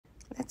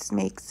let's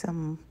make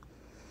some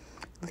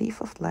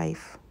leaf of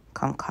life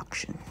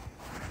concoction.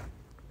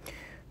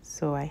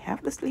 So I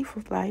have this leaf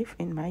of life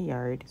in my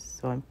yard,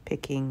 so I'm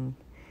picking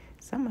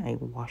some. I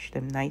wash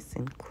them nice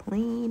and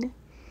clean,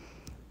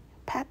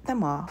 pat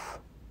them off,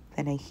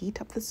 then I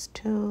heat up the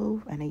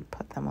stove and I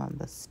put them on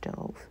the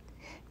stove.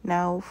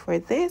 Now for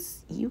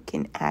this, you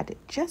can add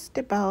just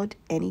about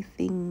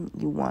anything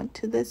you want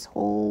to this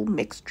whole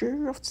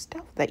mixture of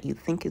stuff that you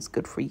think is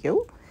good for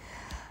you.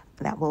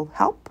 That will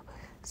help.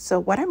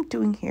 So what I'm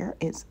doing here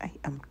is I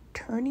am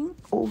turning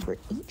over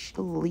each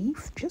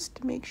leaf just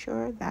to make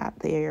sure that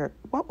they're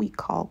what we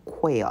call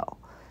quail.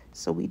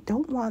 So we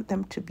don't want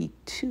them to be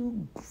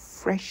too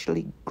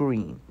freshly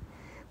green.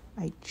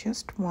 I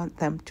just want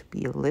them to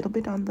be a little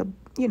bit on the,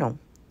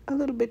 a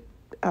little bit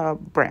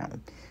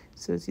brown.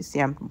 So as you see,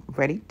 I'm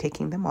ready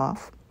taking them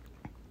off.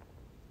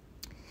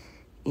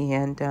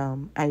 And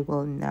I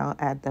will now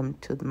add them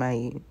to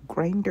my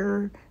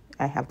grinder.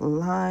 I have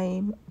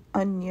lime,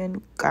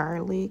 onion,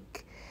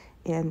 garlic,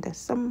 and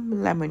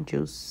some lemon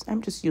juice.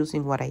 I'm just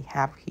using what I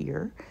have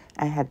here.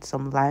 I had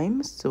some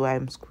limes, so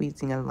I'm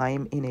squeezing a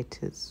lime in it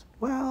as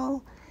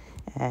well.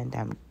 And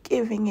I'm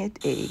giving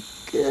it a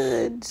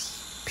good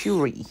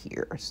puree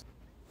here.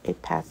 I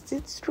passed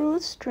it through a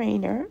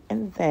strainer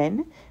and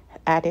then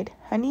added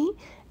honey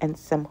and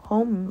some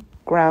home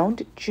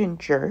ground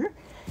ginger,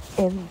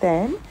 and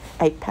then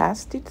I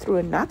passed it through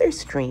another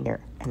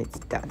strainer and it's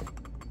done.